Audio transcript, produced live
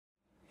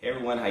Hey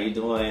everyone, how you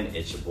doing?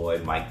 It's your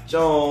boy Mike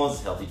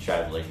Jones, Healthy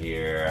Traveler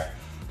here.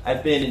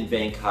 I've been in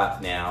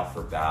Bangkok now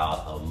for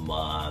about a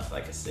month.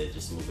 Like I said,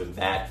 just moving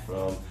back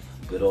from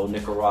good old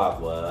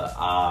Nicaragua.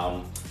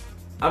 I'm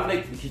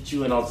gonna get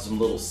you in on some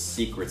little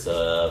secrets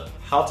of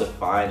how to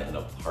find an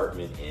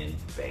apartment in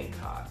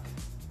Bangkok.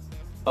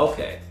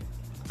 Okay,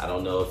 I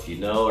don't know if you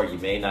know or you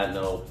may not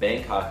know,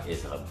 Bangkok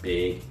is a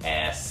big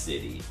ass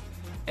city.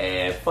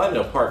 And finding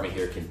an apartment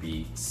here can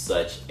be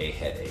such a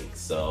headache.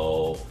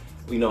 So,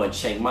 in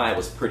Chiang Mai it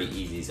was pretty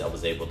easy. So I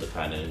was able to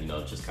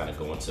just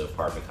go into an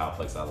apartment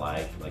complex I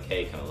like,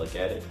 hey, can I look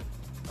at it?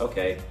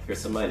 Okay, here's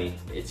some money.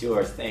 It's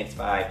yours, thanks,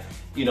 bye.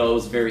 It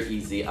was very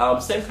easy.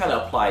 Same kind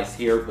of applies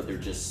here, but there are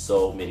just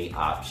so many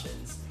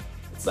options.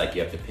 It's like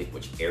you have to pick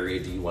which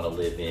area do you want to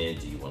live in.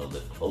 Do you want to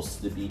live close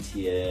to the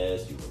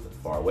BTS? Do you want to live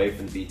far away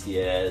from the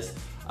BTS?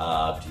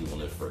 Do you want to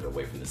live further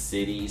away from the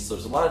city? So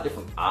there's a lot of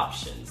different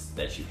options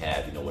that you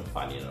have, when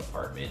finding an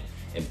apartment.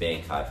 In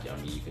Bangkok,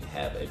 you can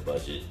have a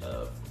budget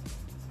of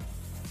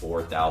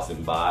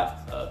 4,000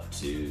 baht up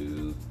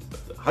to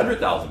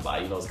 100,000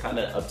 baht. It's kind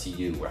of up to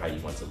you how you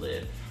want to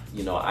live.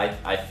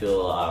 I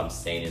feel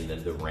staying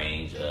in the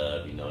range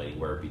of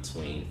anywhere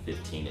between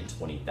 15 and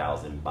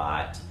 20,000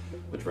 baht,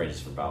 which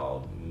ranges for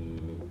about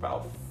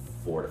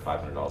 $400 to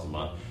 $500 a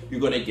month.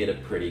 You're going to get a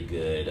pretty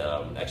good,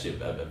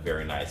 actually a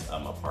very nice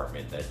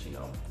apartment that you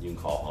can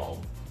call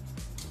home.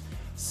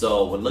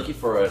 So when looking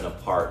for an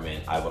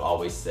apartment, I would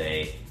always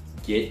say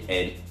get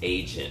an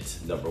agent,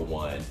 number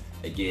one.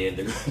 Again,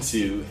 they're going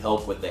to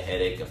help with the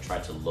headache of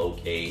trying to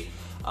locate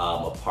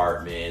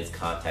apartments,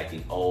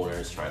 contacting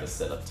owners, trying to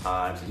set up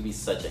times. It can be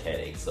such a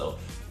headache. So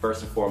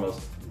first and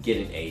foremost, get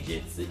an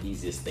agent. It's the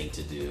easiest thing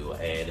to do.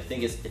 And the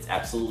thing is, it's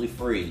absolutely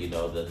free.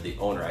 The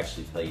owner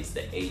actually pays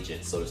the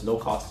agent, so there's no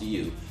cost to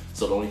you.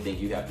 So the only thing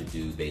you have to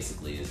do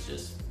basically is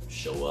just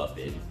show up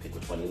and pick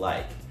which one you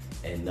like.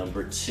 And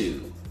number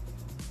two,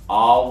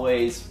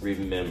 always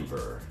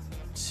remember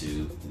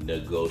to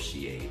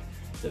negotiate.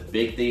 The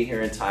big thing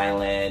here in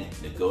Thailand,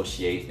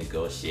 negotiate,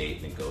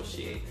 negotiate,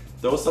 negotiate.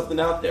 Throw something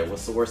out there.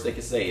 What's the worst they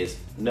can say is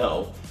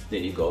no.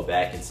 Then you go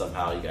back and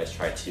somehow you guys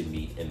try to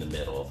meet in the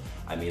middle.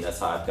 That's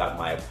how I've got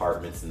my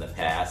apartments in the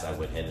past. I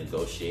went ahead and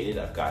negotiated.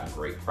 I've gotten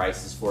great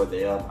prices for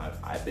them.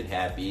 I've been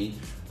happy.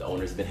 The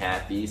owner's been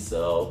happy.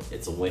 So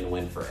it's a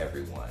win-win for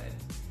everyone.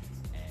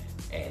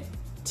 And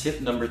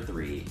tip number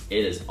three,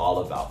 it is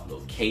all about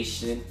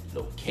location,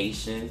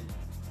 location.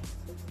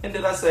 And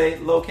did I say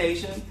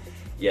location?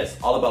 Yes,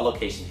 all about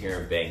location here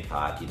in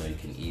Bangkok. You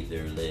can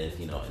either live,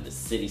 in the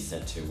city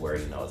center where,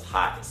 it's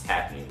hot, it's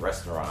happening,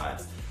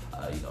 restaurants,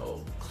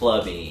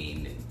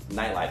 clubbing,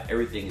 nightlife,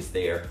 everything is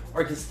there.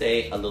 Or you can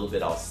stay a little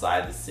bit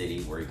outside the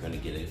city where you're going to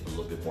get a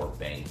little bit more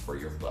bang for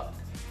your buck.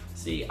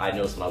 See, I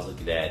noticed when I was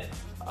looking at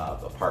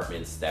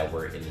apartments that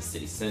were in the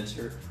city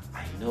center,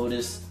 I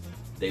noticed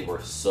they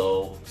were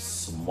so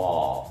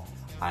small.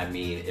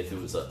 If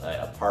it was an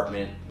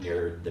apartment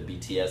near the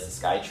BTS,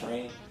 the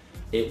SkyTrain,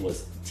 it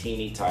was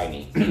teeny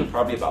tiny,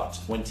 probably about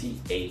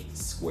 28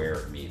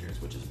 square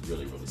meters, which is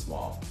really, really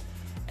small.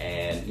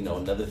 And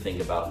another thing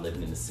about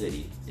living in the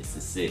city, it's the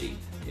city.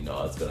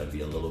 It's gonna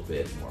be a little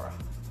bit more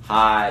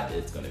hot,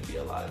 it's gonna be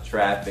a lot of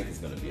traffic, it's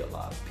gonna be a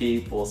lot of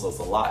people, so it's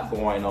a lot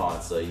going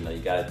on. So you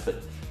gotta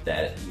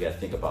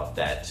think about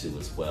that too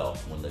as well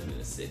when living in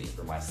the city.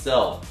 For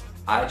myself,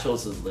 I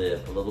chose to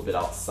live a little bit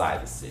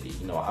outside the city.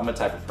 I'm a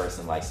type of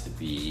person who likes to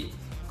be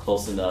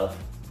close enough,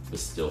 but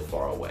still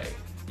far away.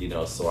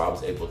 So I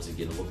was able to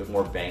get a little bit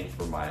more bang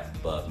for my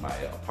buck. My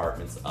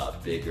apartment's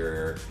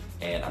bigger,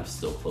 and I'm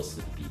still close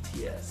to the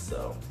BTS.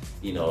 So,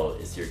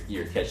 it's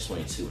your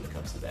catch-22 when it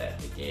comes to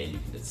that. Again, you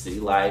can get city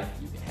life,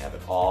 you can have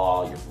it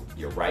all,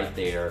 you're right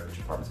there, but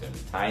your apartment's gonna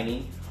be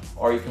tiny.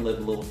 Or you can live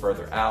a little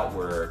further out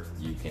where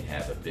you can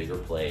have a bigger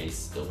place,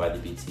 still by the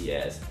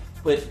BTS,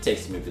 but it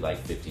takes maybe like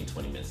 15,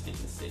 20 minutes to get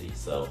to the city.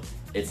 So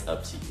it's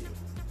up to you.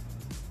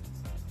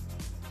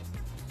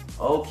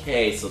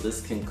 Okay, so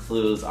this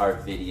concludes our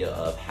video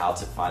of how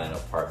to find an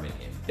apartment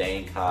in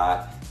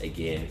Bangkok.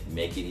 Again,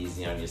 make it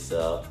easy on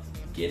yourself,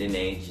 get an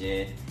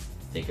agent,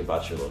 think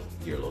about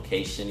your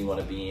location you want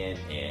to be in,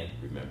 and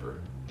remember,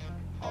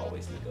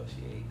 always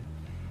negotiate.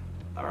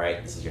 All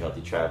right, this is your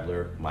Healthy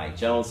Traveler, Mike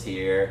Jones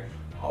here.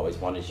 Always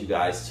wanted you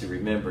guys to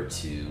remember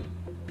to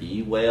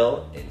be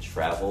well and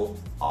travel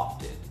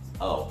often.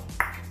 Oh,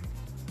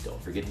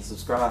 don't forget to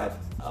subscribe,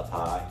 up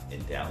high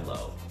and down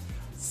low.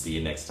 See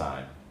you next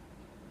time.